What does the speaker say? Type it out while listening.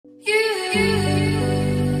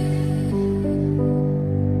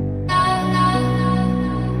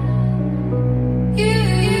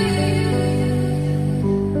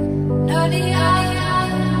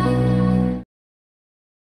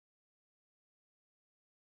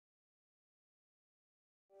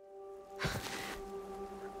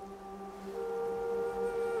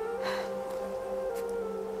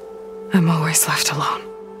I'm always left alone.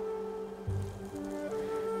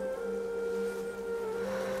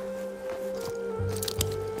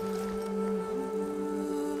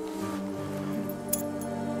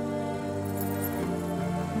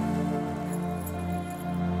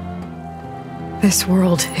 This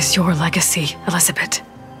world is your legacy, Elizabeth.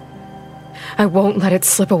 I won't let it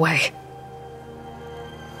slip away.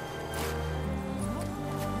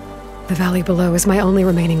 The valley below is my only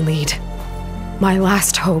remaining lead. My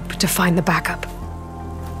last hope to find the backup.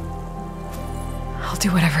 I'll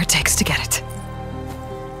do whatever it takes to get it.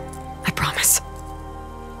 I promise.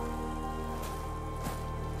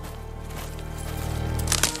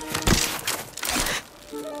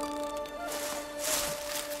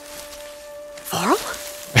 Varl?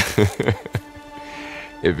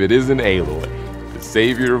 If it isn't Aloy, the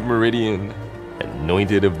savior of Meridian,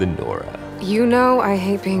 anointed of the Nora. You know I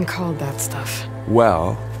hate being called that stuff.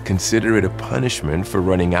 Well, consider it a punishment for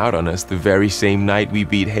running out on us the very same night we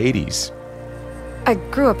beat Hades. I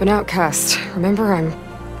grew up an outcast. Remember, I'm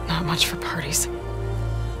not much for parties.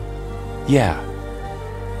 Yeah.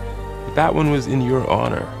 But that one was in your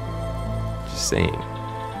honor. Just saying.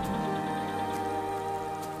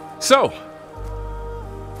 So,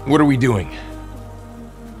 what are we doing?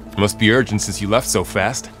 Must be urgent since you left so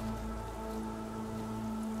fast.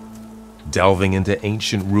 Delving into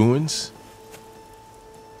ancient ruins?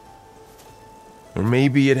 Or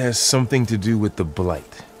maybe it has something to do with the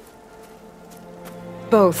Blight.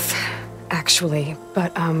 Both, actually,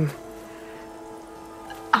 but,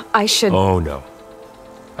 I should... Oh, no.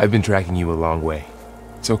 I've been tracking you a long way.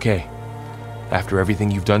 It's okay. After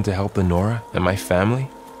everything you've done to help the Nora and my family,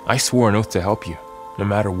 I swore an oath to help you, no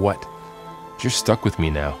matter what. You're stuck with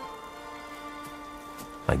me now.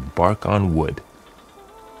 Like bark on wood.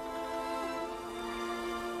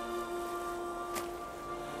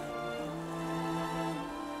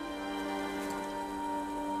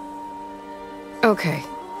 Okay,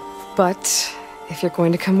 but if you're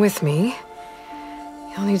going to come with me,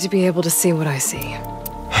 you'll need to be able to see what I see.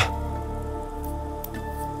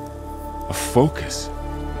 A focus?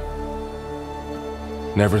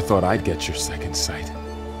 Never thought I'd get your second sight.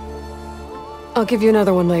 I'll give you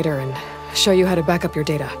another one later and show you how to back up your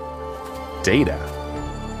data. Data?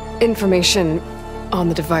 Information on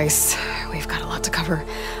the device. We've got a lot to cover.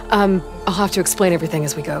 I'll have to explain everything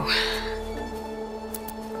as we go.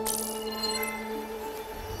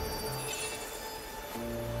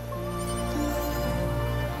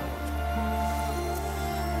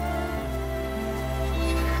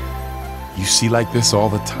 You see like this all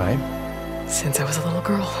the time? Since I was a little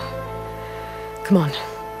girl. Come on.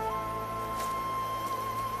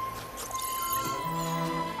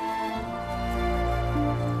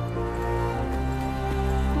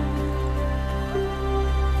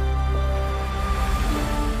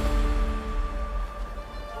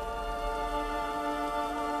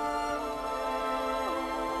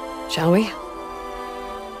 Shall we?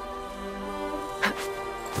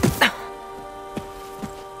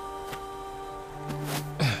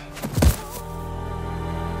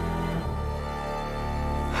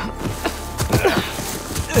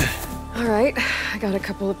 Alright, I got a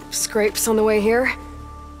couple of scrapes on the way here.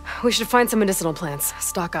 We should find some medicinal plants,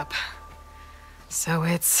 stock up. So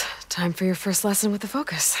it's time for your first lesson with the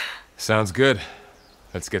focus. Sounds good.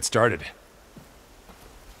 Let's get started.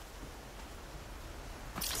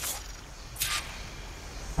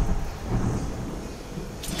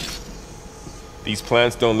 These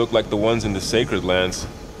plants don't look like the ones in the Sacred Lands.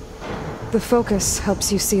 The focus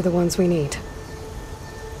helps you see the ones we need.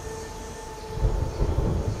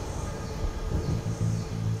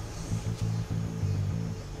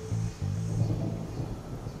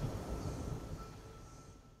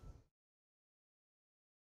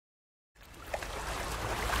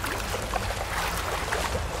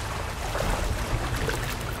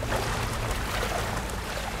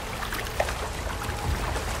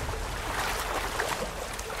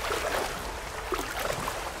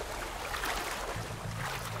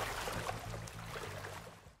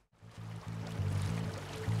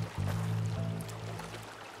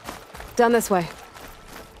 Down this way.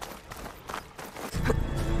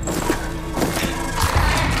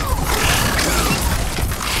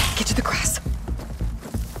 Get to the grass.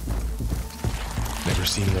 Never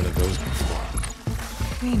seen one of those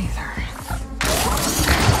before. Me neither.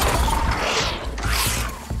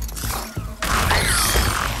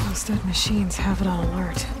 Stud machines have it on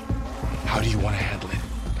alert. How do you want to handle it?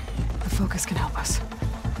 The focus can help us.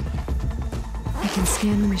 We can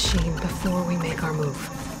scan the machine before we make our move.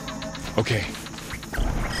 Okay.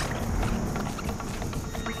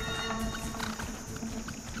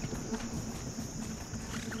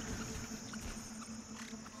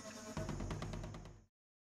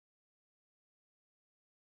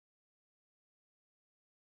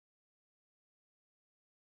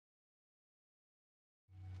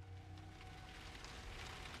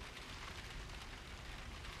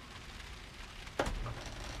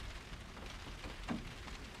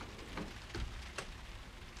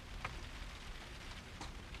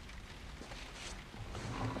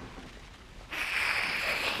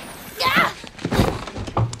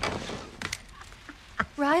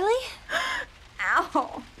 Riley?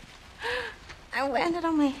 Ow. I landed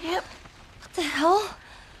on my hip. What the hell?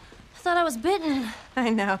 I thought I was bitten.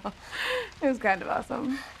 I know. It was kind of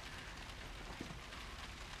awesome.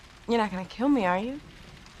 You're not gonna kill me, are you?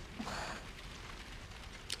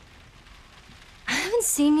 I haven't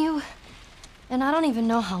seen you, and I don't even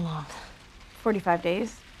know how long. 45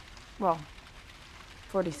 days. Well,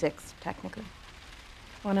 46, technically.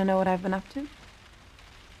 Wanna know what I've been up to?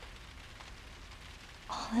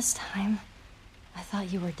 All this time, I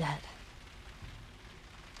thought you were dead.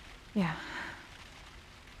 Yeah.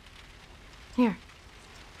 Here.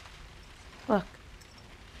 Look.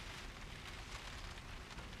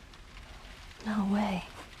 No way.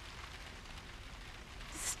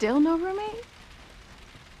 Still no roommate?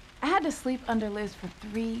 I had to sleep under Liz for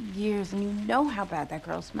 3 years, and you know how bad that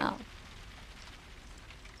girl smelled.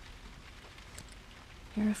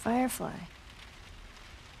 You're a firefly.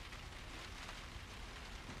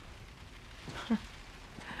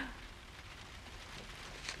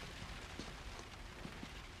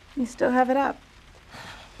 You still have it up.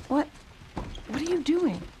 What are you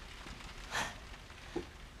doing?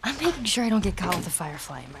 I'm making sure I don't get caught with a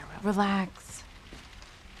firefly in my room. Relax.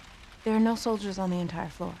 There are no soldiers on the entire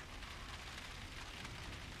floor.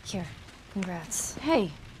 Here, congrats.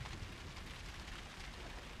 Hey.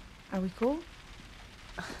 Are we cool?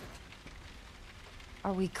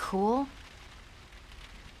 Are we cool?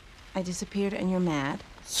 I disappeared and you're mad.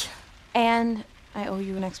 And I owe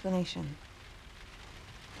you an explanation.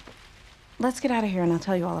 Let's get out of here and I'll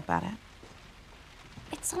tell you all about it.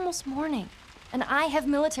 It's almost morning, and I have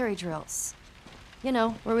military drills. You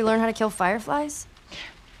know, where we learn how to kill fireflies.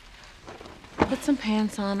 Put some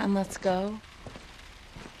pants on and let's go.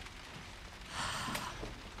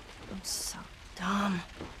 I'm so dumb.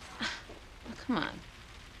 Oh, come on.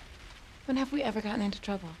 When have we ever gotten into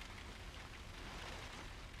trouble?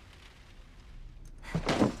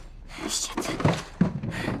 Shit.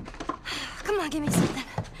 Come on, give me something.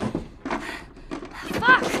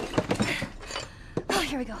 Fuck! Oh,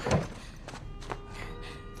 here we go.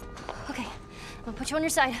 Okay, I'll put you on your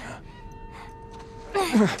side.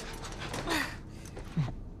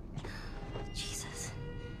 Jesus.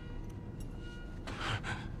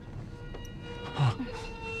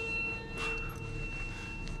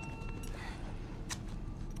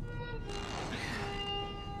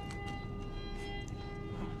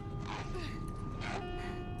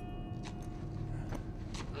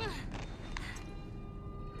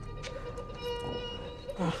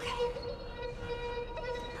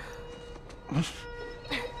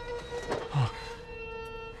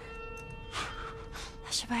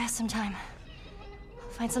 I should buy us some time.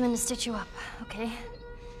 Find something to stitch you up, okay?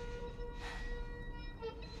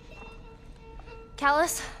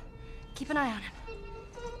 Callus, keep an eye on him.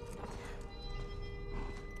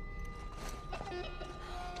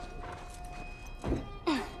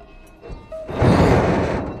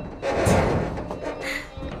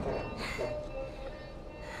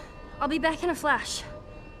 I'll be back in a flash.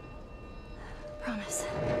 Promise.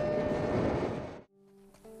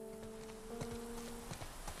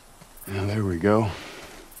 Yeah, there we go.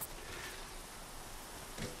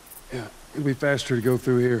 Yeah, it'll be faster to go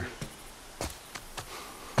through here.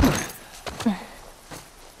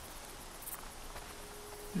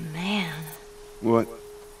 Man. What?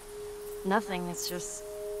 Nothing, it's just...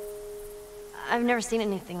 I've never seen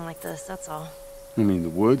anything like this, that's all. You mean the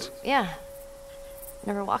woods? Yeah.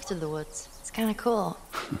 Never walked through the woods. It's kind of cool.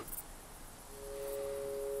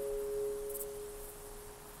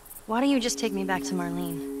 Why don't you just take me back to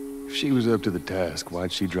Marlene? If she was up to the task,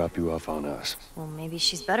 why'd she drop you off on us? Well, maybe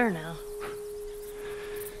she's better now.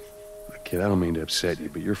 Look, kid, I don't mean to upset you,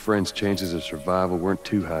 but your friend's chances of survival weren't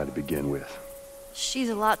too high to begin with. She's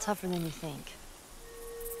a lot tougher than you think.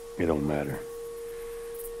 It don't matter.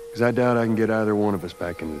 Because I doubt I can get either one of us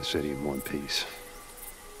back into the city in one piece.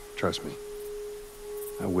 Trust me.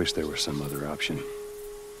 I wish there was some other option.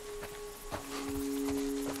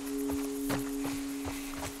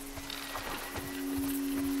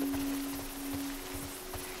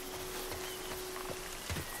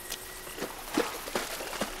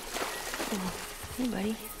 Hey,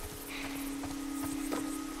 buddy.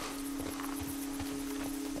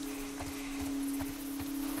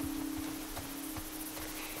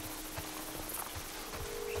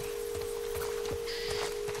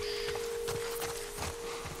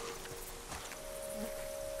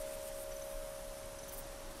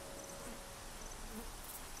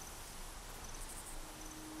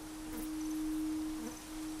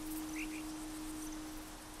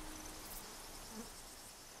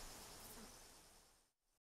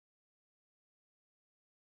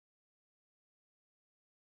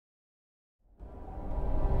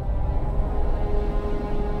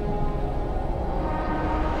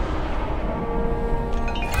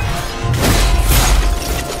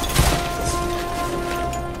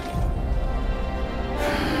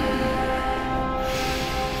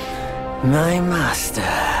 My master.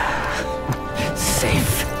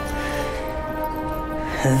 Safe.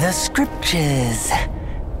 The scriptures.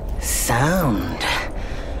 Sound.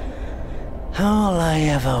 All I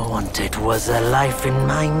ever wanted was a life in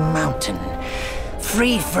my mountain,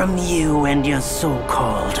 free from you and your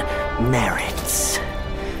so-called merits.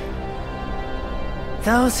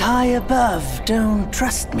 Those high above don't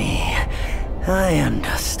trust me. I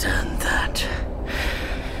understand that.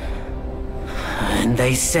 And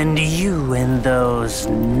they send you and those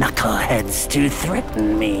knuckleheads to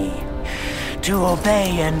threaten me. To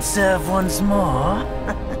obey and serve once more.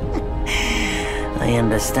 I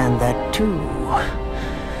understand that too.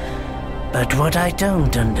 But what I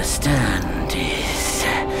don't understand is...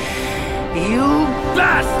 you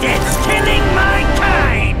bastards killing my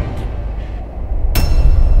kind!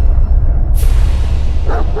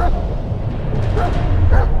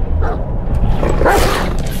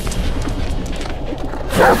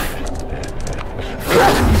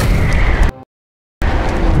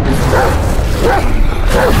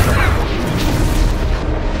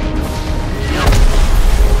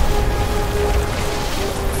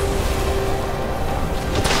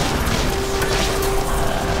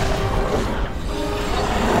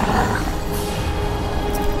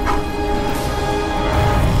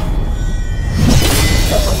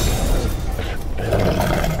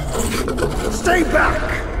 Stay back!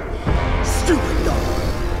 Stupid dog!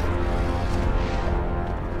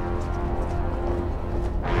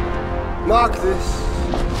 Mark this.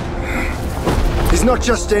 He's not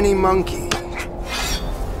just any monkey.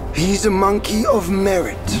 He's a monkey of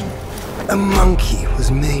merit. A monkey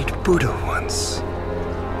was made Buddha once.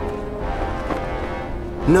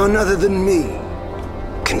 None other than me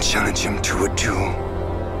can challenge him to a duel.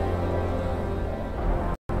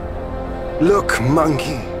 Look,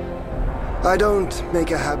 monkey. I don't make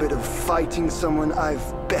a habit of fighting someone I've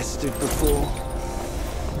bested before.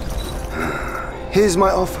 Here's my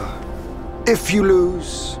offer. If you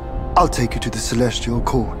lose, I'll take you to the Celestial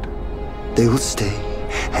Court. They will stay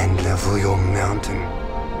and level your mountain.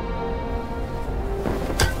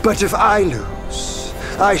 But if I lose,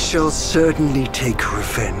 I shall certainly take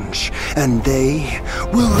revenge, and they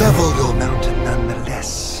will level your mountain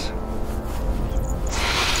nonetheless.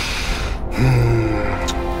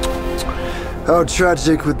 How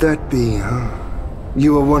tragic would that be, huh?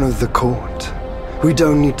 You are one of the court. We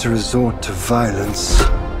don't need to resort to violence.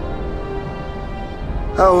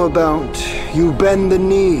 How about you bend the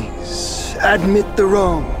knees, admit the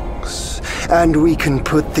wrongs, and we can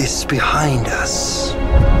put this behind us?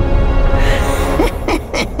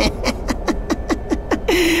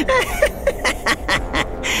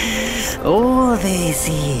 All these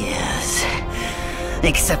years,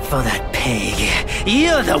 except for that pig,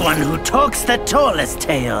 you're the one who talks the tallest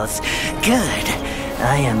tales. Good,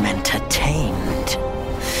 I am entertained.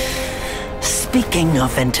 Speaking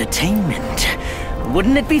of entertainment,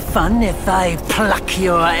 wouldn't it be fun if I pluck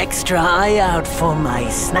your extra eye out for my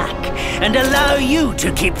snack and allow you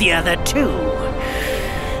to keep the other two?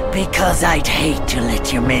 Because I'd hate to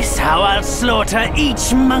let you miss how I'll slaughter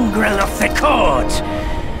each mongrel of the court.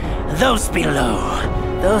 Those below,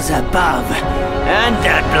 those above, and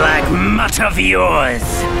that black mutt of yours.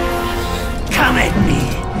 Come at me,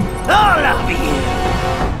 all of you.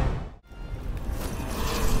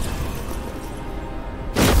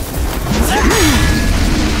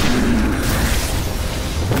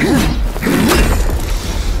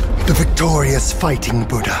 The victorious fighting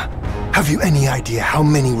Buddha. Have you any idea how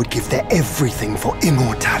many would give their everything for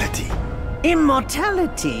immortality?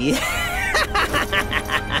 Immortality?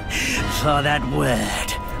 For that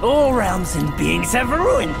word, All realms and beings have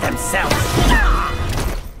ruined themselves.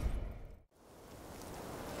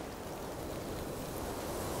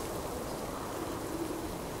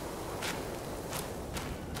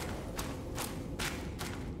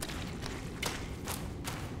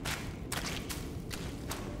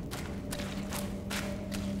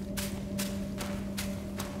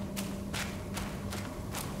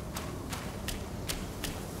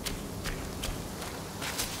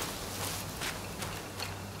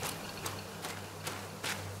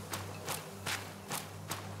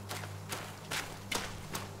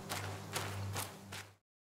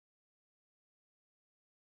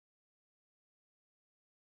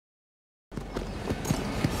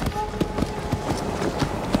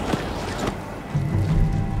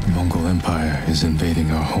 Empire is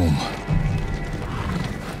invading our home.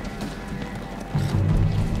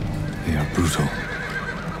 They are brutal,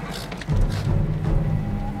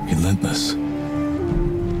 relentless,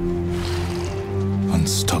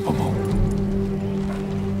 unstoppable.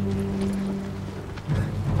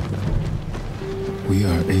 We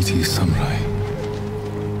are 80 samurai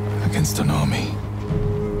against an army,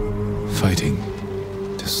 fighting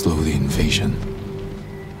to slow the invasion.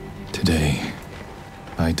 Today,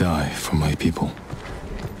 I die for my people.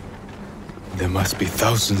 There must be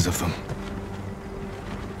thousands of them.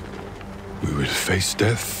 We will face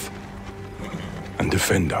death and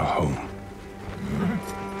defend our home.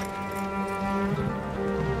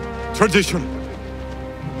 Tradition,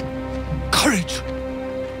 courage,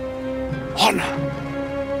 honor.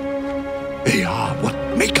 They are what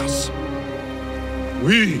make us.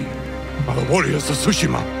 We are the warriors of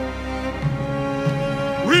Tsushima.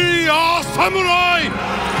 We are samurai!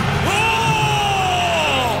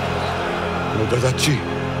 Nodadachi,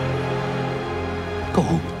 go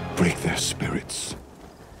break their spirits.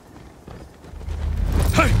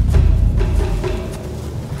 Hey!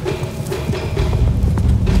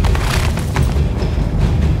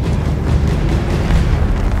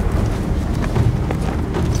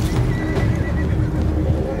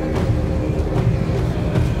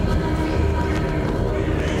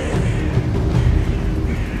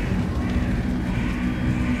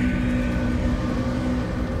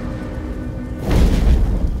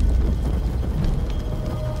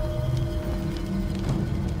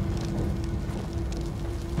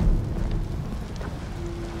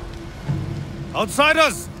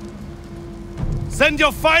 Outsiders! Send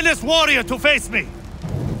your finest warrior to face me!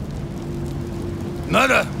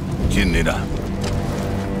 Nada, Jinnida.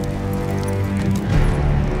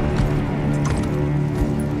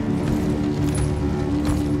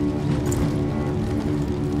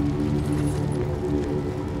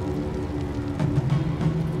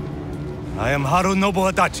 I am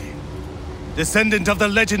Harunobu Adachi, descendant of the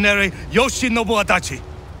legendary Yoshinobu Adachi.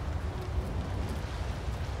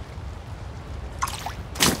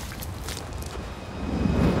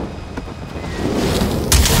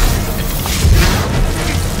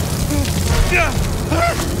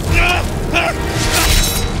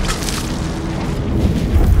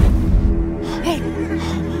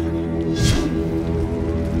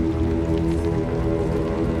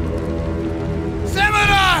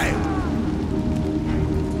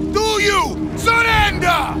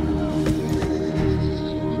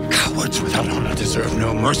 Deserve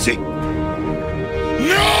no mercy. No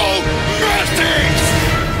mercy!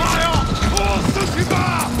 Fire for Tsushima!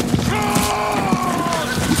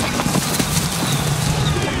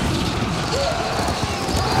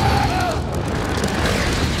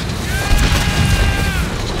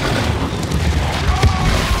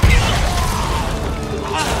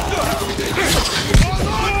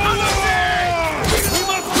 We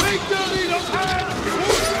must break their leader's hand!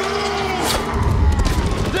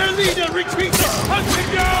 Their leader retreats! Hunt him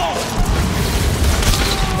down!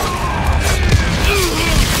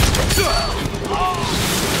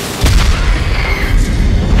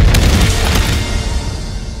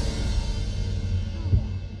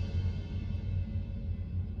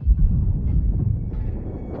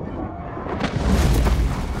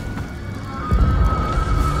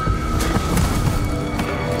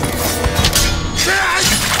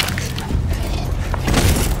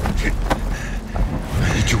 I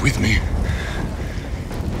need you with me.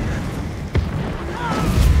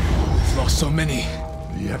 So many.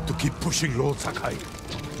 We have to keep pushing Lord Sakai,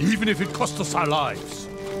 even if it costs us our lives.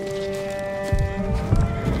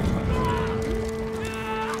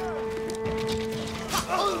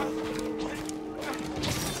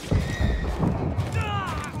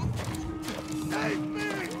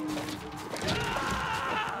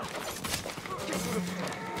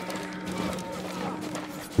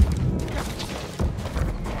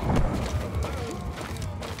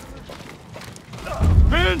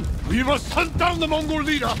 We must hunt down the Mongol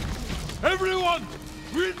leader! Everyone,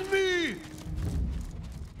 with me!